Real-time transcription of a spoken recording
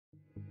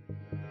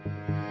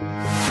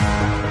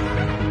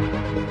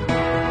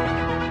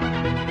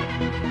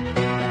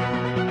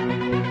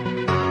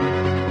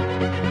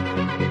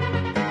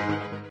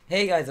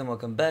Hey guys, and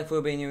welcome back for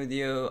a brand new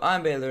video.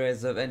 I'm Baylor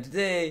Ezov, and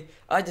today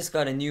I just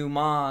got a new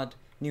map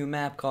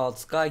called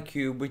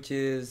Skycube, which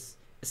is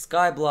a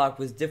sky block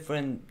with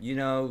different, we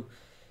have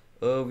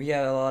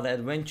a lot of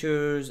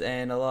adventures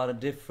and a lot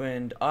of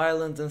different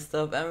islands and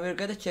stuff, and we're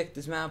gonna check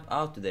this map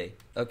out today.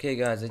 Okay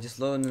guys, I just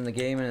loaded in the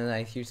game and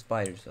I hear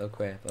spiders. Oh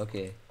crap,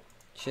 okay.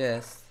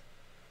 Chest.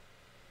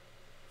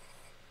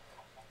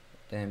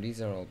 Damn,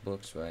 these are all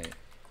books, right?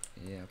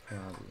 Yeah,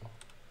 probably.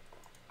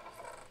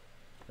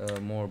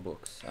 More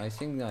books. I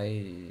think I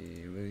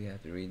really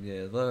have to read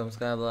this. Welcome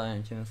Skyblock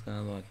and Channel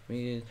Skyblock.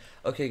 Read it.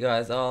 Okay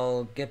guys,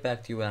 I'll get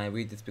back to you when I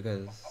read this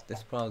because this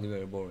is probably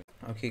very boring.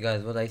 Okay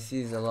guys, what I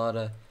see is a lot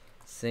of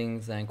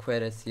things and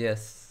credits.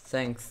 Yes,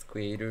 thanks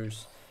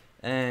creators.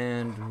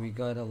 And we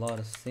got a lot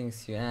of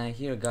things here. And I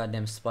hear a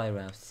goddamn spider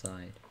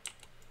outside.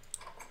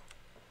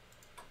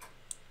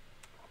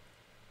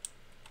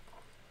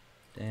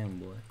 Damn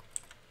boy.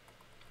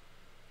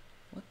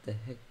 What the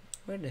heck?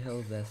 Where the hell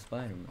is that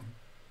spider, man?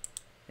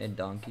 Hey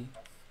donkey.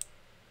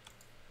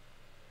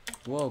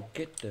 Whoa,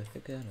 get the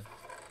heck out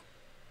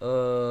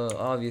of.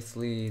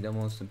 Obviously the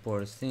most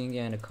important thing,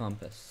 and a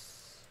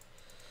compass.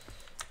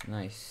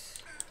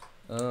 Nice.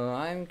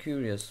 I'm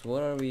curious,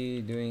 what are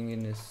we doing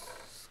in this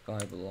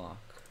sky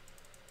block?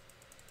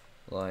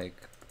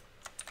 Like,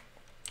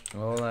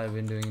 all I've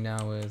been doing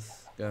now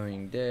is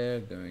going there,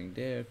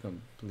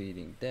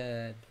 completing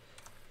that.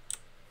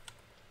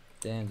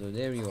 Damn, so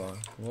there you are.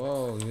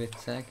 Whoa, you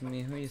attacking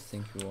me? Who you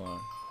think you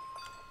are?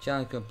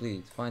 Challenge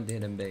complete. Find the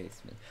hidden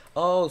basement.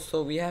 Oh,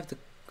 so we have to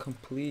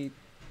complete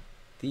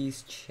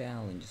these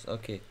challenges.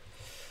 Okay.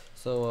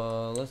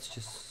 So let's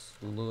just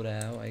loot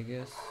out, I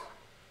guess.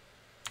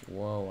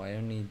 Whoa, I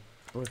don't need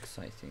bricks,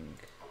 I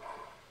think.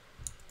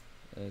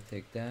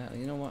 Take that.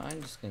 You know what? I'm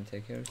just gonna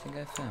take everything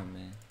I found,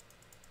 man.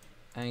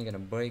 I ain't gonna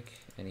break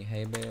any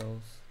hay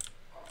bales.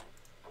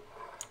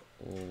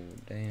 Oh,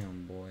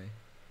 damn, boy.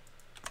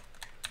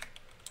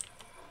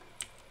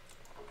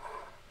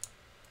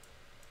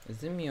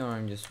 Is it me or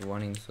I'm just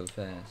running so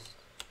fast?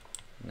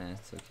 Nah,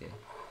 it's okay.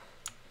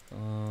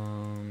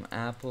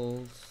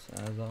 Apples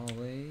as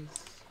always.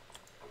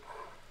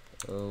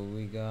 Oh,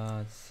 we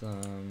got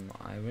some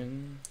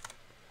iron.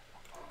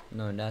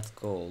 No, that's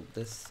gold.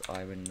 This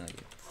iron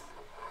nuggets.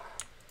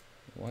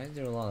 Why is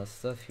there a lot of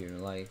stuff here?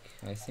 Like,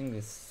 I think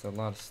it's a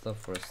lot of stuff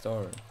for a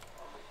starter.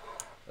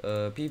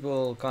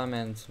 People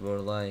comments were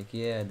like,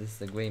 yeah, this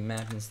is a great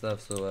map and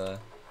stuff. So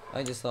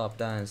I just hop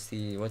down and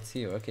see what's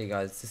here. Okay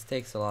guys, this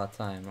takes a lot of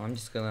time. I'm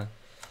just gonna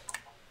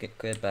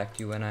get back to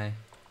you when I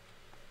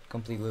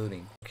complete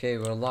looting. Okay,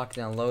 we're locked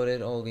and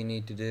loaded. All we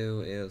need to do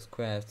is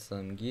craft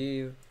some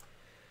gear.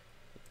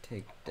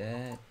 Take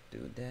that,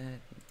 do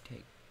that,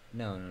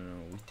 no,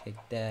 we take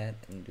that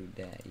and do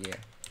that. Yeah,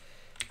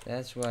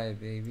 that's right,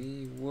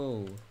 baby.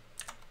 Whoa,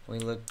 we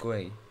look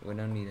great. We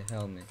don't need a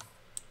helmet.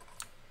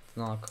 It's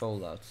not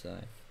cold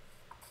outside.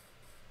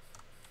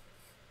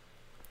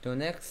 The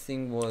next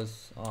thing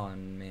was, oh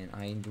man,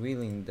 I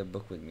really need the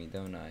book with me,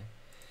 don't I?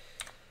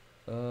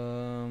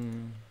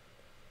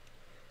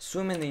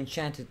 Swim in the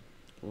enchanted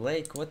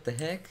lake. What the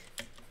heck?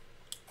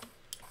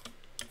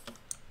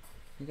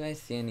 You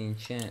guys see any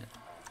enchant?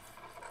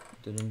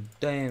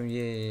 Damn,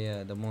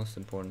 yeah, the most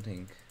important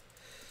thing,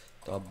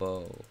 the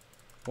bow.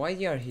 Why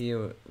do I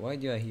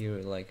hear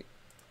like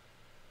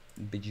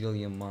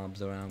bajillion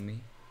mobs around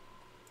me?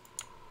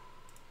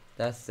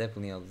 That's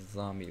definitely a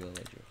zombie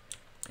villager.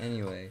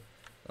 Anyway.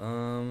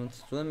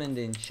 Swim in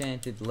the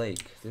enchanted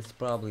lake. This is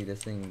probably the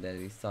thing that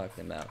he's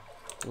talking about.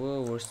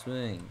 Whoa, we're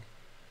swimming.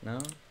 No?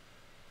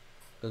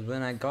 Because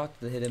when I got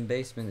to the hidden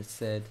basement, it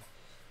said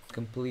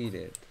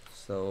completed.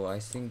 So I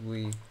think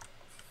we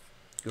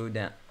go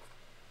down.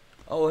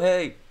 Oh,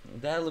 hey,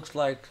 that looks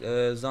like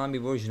a zombie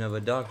version of a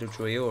Dr.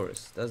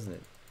 Trayaurus, doesn't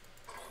it?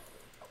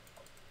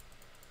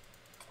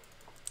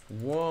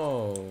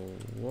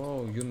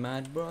 Whoa, you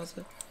mad,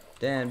 brother?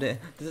 Damn, this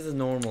is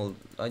normal.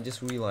 I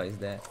just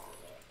realized that.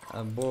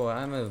 Boy,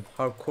 I'm a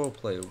hardcore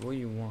player. What do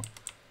you want?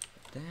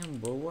 Damn,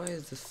 bro, why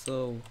is this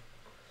so...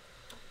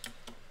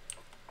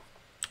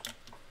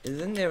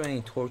 Isn't there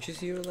any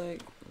torches here?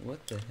 Like,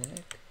 what the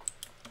heck?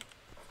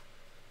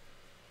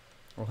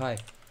 Oh, hi.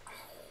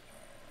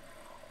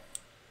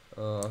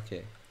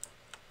 Okay.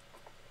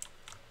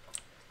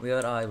 We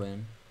got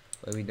iron,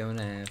 but we don't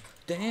have...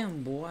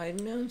 Damn, boy, I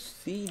don't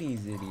see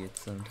these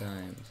idiots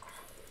sometimes.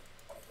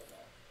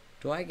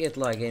 Do I get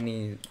like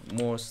any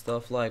more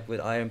stuff like with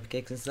iron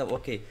pickaxe and stuff?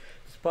 Okay,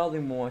 it's probably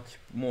much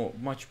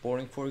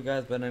boring for you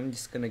guys, but I'm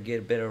just gonna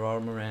get better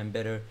armor and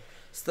better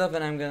stuff,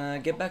 and I'm gonna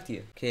get back to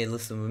you. Okay,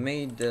 listen, we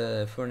made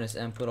the furnace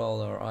and put all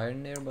our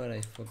iron there, but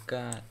I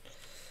forgot.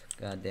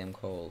 Goddamn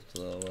cold.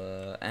 So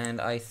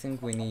and I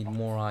think we need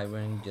more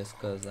iron just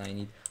cause I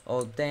need.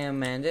 Oh damn,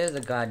 man, there's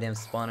a goddamn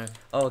spawner.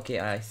 Oh, okay,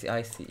 I see.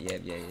 Yeah.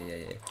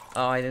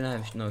 Oh, I didn't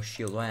have no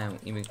shield. Why am I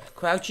even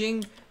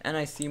crouching? And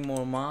I see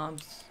more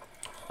mobs.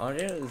 Are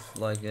there is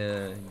like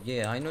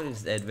yeah, I know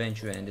this is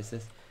adventure and this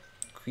is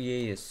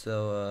creative,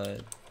 so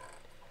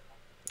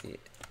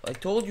I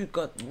told you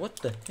got what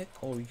the heck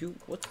are you?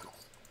 What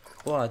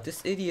What?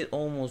 This idiot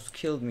almost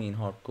killed me in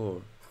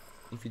hardcore.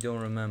 If you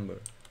don't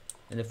remember,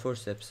 in the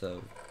first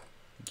episode,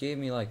 he gave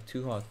me like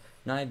 2 hot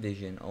night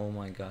vision. Oh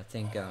my god!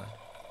 Thank God.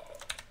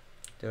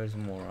 There's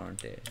more,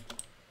 aren't there?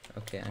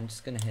 Okay, I'm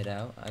just gonna head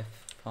out. I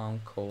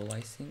found coal.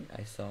 I think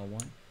I saw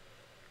one.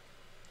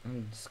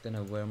 I'm just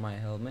gonna wear my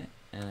helmet,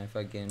 and if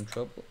I get in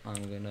trouble,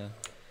 I'm gonna.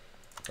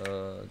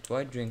 Do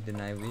I drink the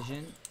night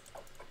vision?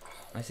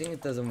 I think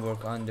it doesn't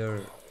work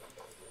under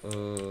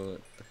the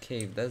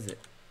cave, does it?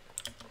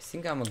 I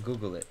think I'm gonna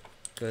Google it,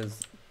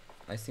 cause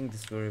I think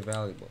this is very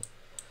valuable.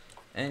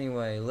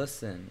 Anyway,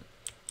 listen.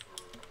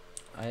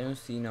 I don't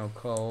see no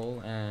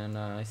coal, and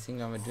I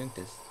think I'm gonna drink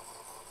this.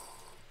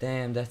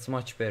 Damn, that's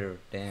much better.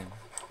 Damn.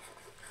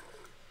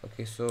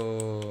 Okay,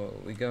 so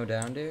we go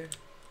down there.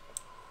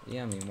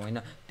 Yeah, I mean, why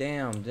not?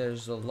 Damn,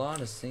 there's a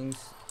lot of things.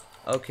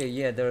 Okay,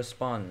 yeah, there are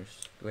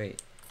spawners.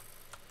 Wait.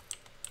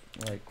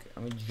 Like,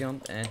 I'm gonna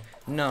jump and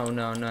no.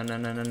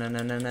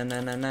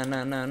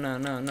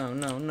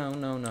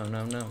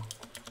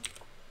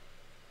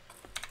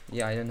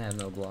 Yeah, I don't have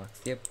no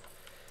blocks. Yep.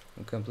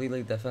 I'm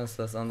completely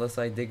defenseless unless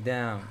I dig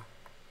down.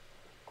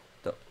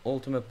 The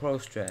ultimate pro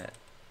strat.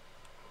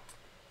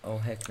 Oh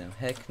heck no,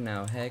 heck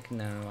no, heck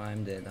no.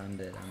 I'm dead.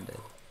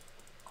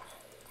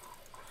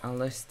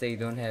 Unless they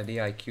don't have the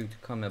IQ to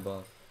come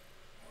above.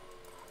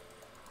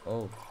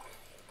 Oh.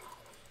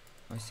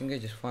 I think I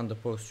just found the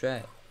pro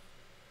strat.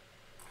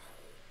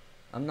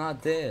 I'm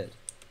not dead.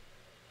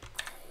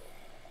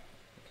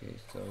 Okay,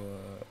 so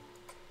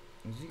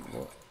is he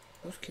what?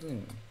 Who's killing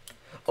me?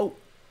 Oh,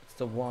 it's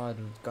the water.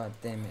 God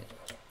damn it.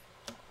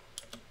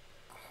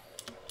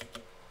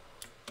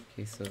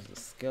 Okay, so the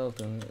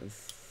skeleton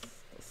is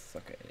a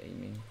sucker at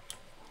aiming.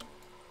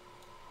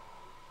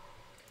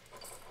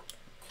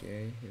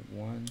 Okay, hit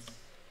once.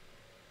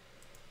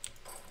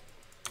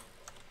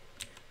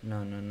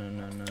 No.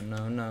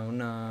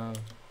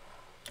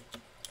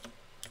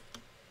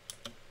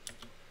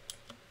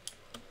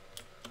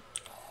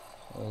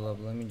 Hold up,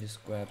 let me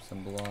just grab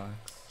some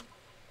blocks.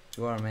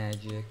 You are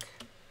magic.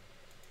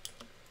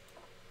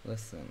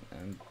 Listen,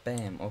 and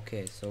bam.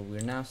 Okay, so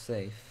we're now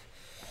safe.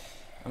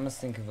 I must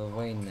think of a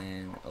way,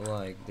 man.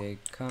 Like, they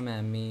come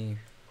at me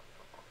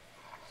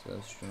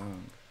so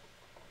strong.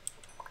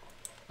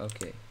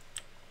 Okay.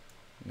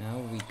 Now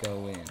we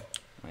go in,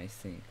 I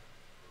think.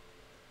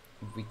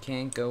 If we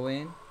can't go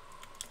in.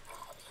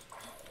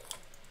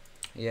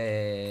 Yeah.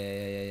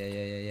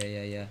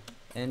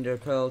 Ender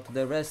Pearl to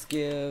the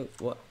rescue.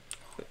 What?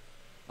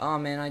 Oh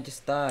man, I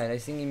just died. I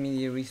think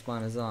immediate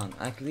respawn is on.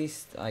 At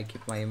least I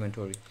keep my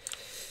inventory.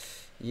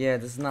 Yeah,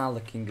 this is not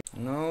looking good.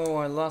 No,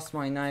 I lost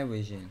my night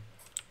vision.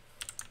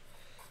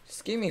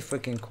 Just give me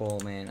freaking coal,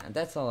 man.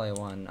 That's all I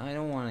want. I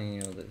don't want any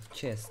of the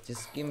chest.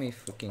 Just give me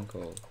freaking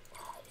coal.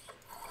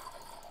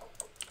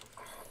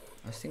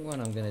 I think what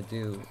I'm gonna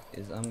do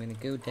is I'm gonna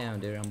go down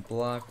there and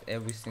block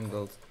every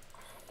single.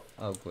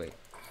 Oh wait,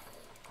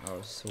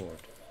 our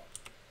sword.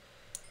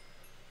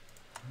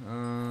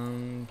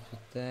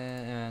 Put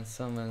that, and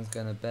someone's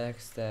gonna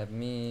backstab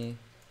me.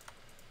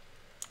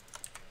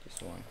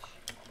 Just watch.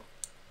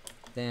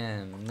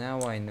 Damn,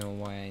 now I know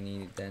why I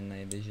needed that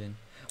night vision.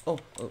 Oh,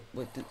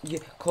 wait, yeah,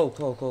 coal.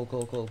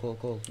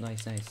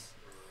 Nice. I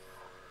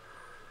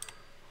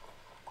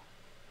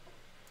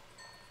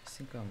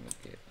think I'm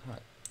gonna get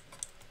hot.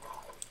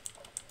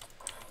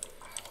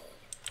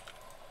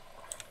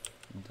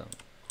 Dumb.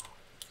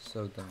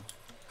 So dumb.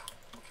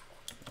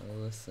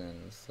 Listen,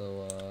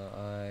 so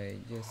I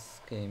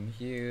just came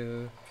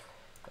here.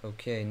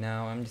 Okay,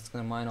 now I'm just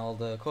gonna mine all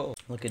the coal.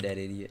 Look at that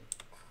idiot.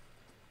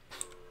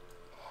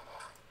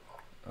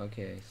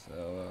 Okay,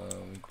 so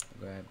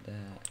grab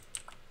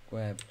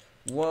that.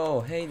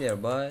 Whoa, hey there,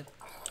 bud.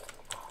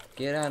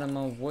 Get out of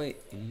my way,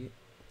 idiot.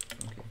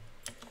 Okay.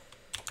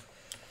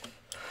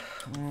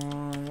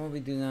 What we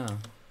do now?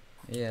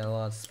 Yeah, a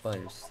lot of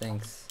spiders.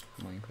 Thanks,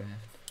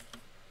 Minecraft.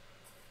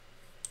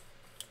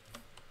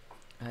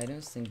 I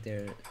don't think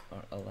there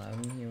are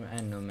allowed in here. I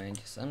don't know, man.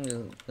 I'm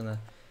just gonna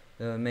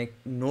make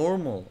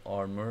normal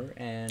armor,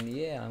 and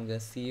yeah, I'm gonna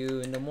see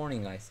you in the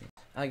morning. I think.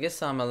 I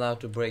guess I'm allowed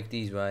to break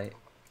these, right?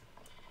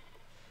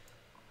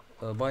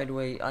 By the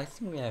way, I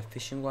think we have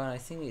fishing rod. I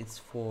think it's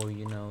for,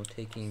 you know,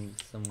 taking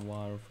some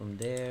water from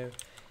there.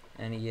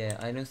 And yeah,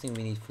 I don't think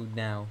we need food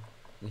now.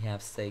 We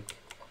have steak.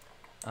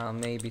 I'll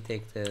maybe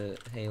take the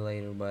hay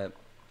later, but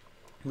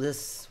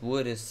this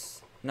wood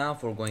is now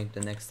for going to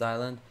the next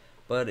island.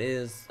 But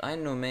I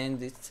don't know, man,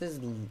 this is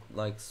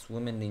like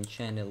swimming in the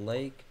enchanted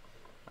lake.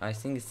 I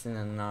think it's in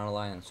another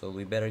island, so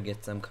we better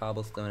get some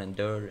cobblestone and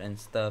dirt and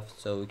stuff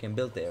so we can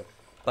build there.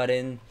 But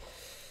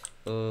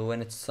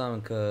when it's summer,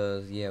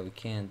 cause yeah, we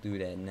can't do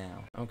that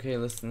now. Okay,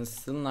 listen, it's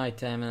still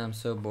nighttime and I'm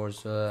so bored,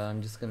 so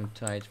I'm just gonna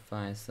try to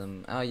find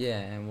some. Oh yeah,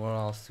 and we're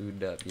all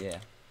suited up. Yeah,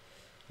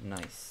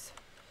 nice.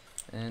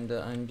 And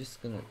I'm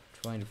just gonna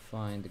try to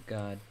find the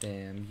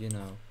goddamn, you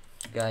know,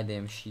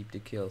 goddamn sheep to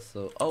kill.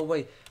 So oh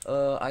wait,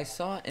 I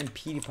saw in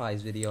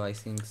PewDiePie's video, I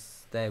think,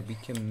 that we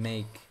can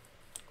make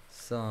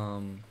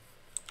some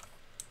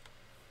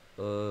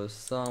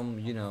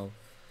you know,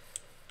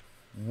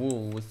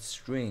 wool with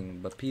string,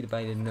 but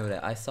PewDiePie didn't know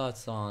that. I saw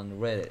it on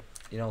Reddit.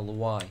 You know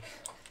why?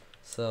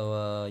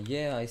 So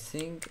yeah, I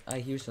think I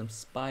hear some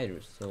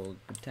spiders. So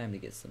good time to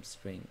get some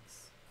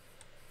strings.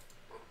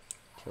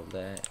 Kill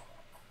that.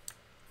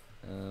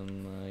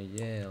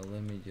 Yeah,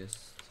 let me just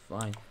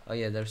find. Oh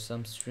yeah, there's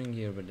some string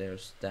here, but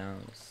there's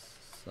down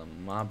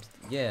some mobs.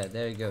 Yeah,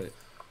 there you go. It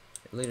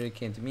literally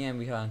came to me, and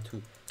we had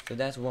two. So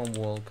that's one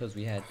wall, cause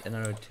we had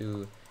another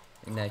two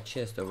in that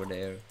chest over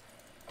there.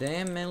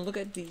 Damn man, look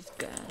at these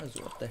guys.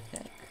 What the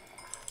heck?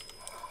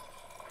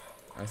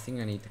 I think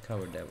I need to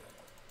cover that.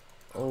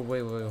 Oh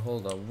wait,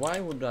 hold up. Why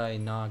would I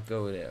not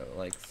go there?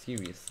 Like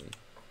seriously.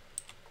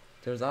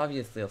 There's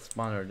obviously a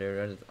spawner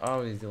there. There's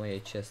obviously a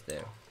chest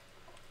there.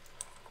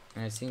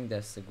 And I think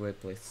that's a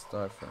great place to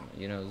start from.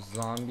 You know,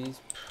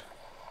 zombies. Pff,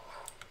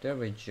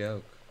 they're a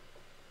joke.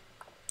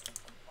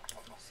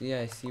 See,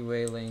 I see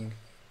wailing.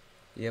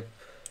 Yep,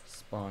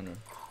 spawner.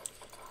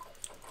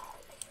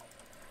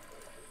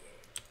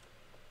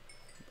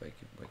 Break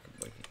it.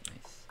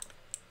 Nice.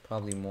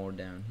 Probably more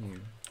down here.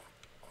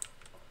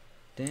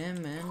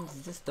 Damn man,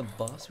 is this the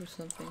boss or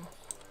something?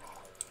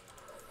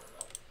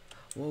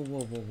 Whoa,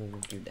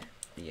 do that.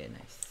 Yeah,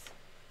 nice.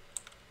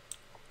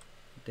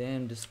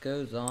 Damn, this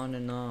goes on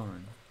and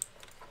on.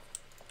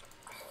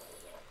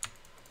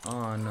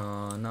 Oh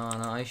no,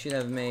 I should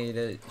have made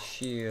a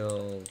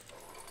shield.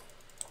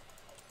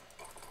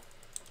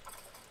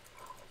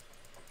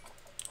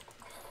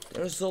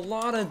 There's a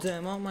lot of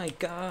them, oh my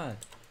god.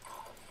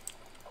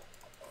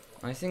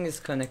 I think it's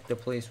connect the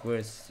place where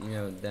it's, you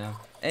know, down.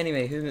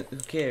 Anyway, who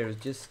cares?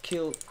 Just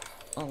kill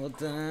all of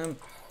them.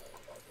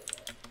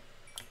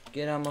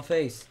 Get out of my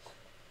face.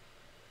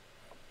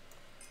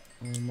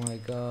 Oh my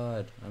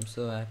god, I'm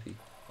so happy.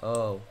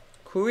 Oh,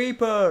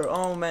 creeper!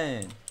 Oh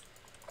man.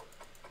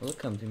 Will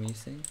come to me,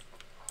 sing.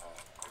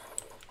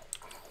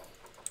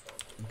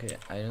 Okay,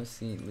 I don't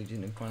see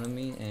Legion in front of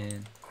me,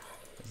 and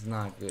it's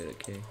not good,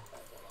 okay?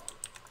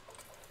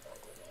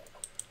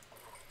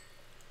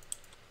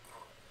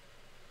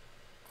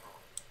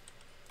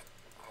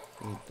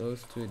 Dude,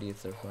 those two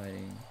idiots are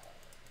fighting.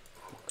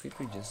 The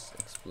creeper just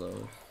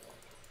explode.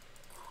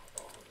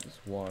 Is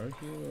water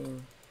here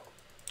or?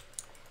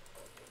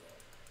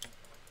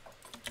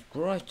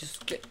 Bro,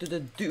 just get to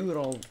the dude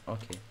all.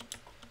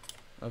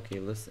 Okay,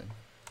 listen.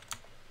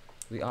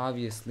 We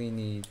obviously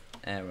need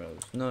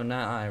arrows. No,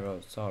 not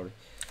arrows, sorry.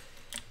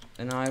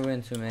 And I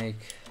went to make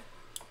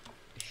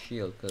a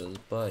shield,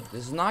 but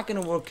this is not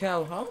gonna work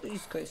out. How are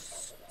these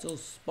guys still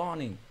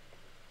spawning?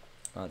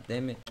 God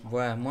damn it.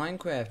 Wow,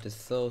 Minecraft is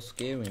so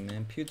scary,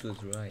 man. Pewt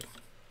was right.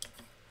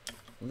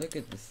 Look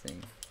at this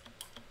thing.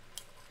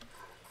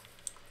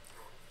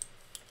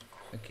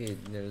 Okay,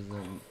 there's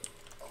an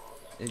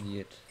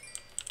idiot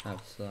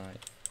outside.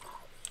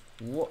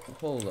 What?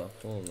 Hold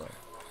up.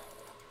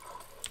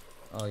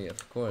 Oh yeah,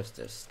 of course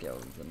there's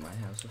skeletons in my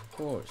house, of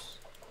course.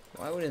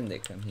 Why wouldn't they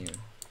come here?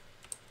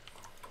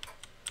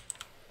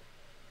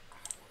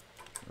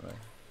 Alright,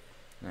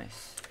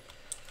 nice.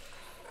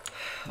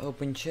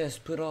 Open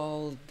chest, put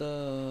all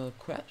the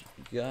crap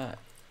you got.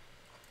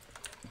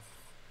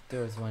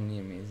 There's one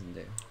near me, isn't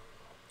there?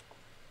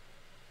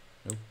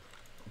 Nope.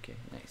 Okay,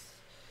 nice.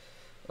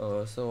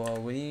 So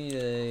we need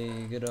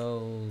a good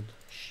old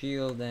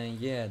shield, and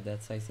yeah,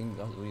 that's I think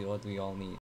what we all need.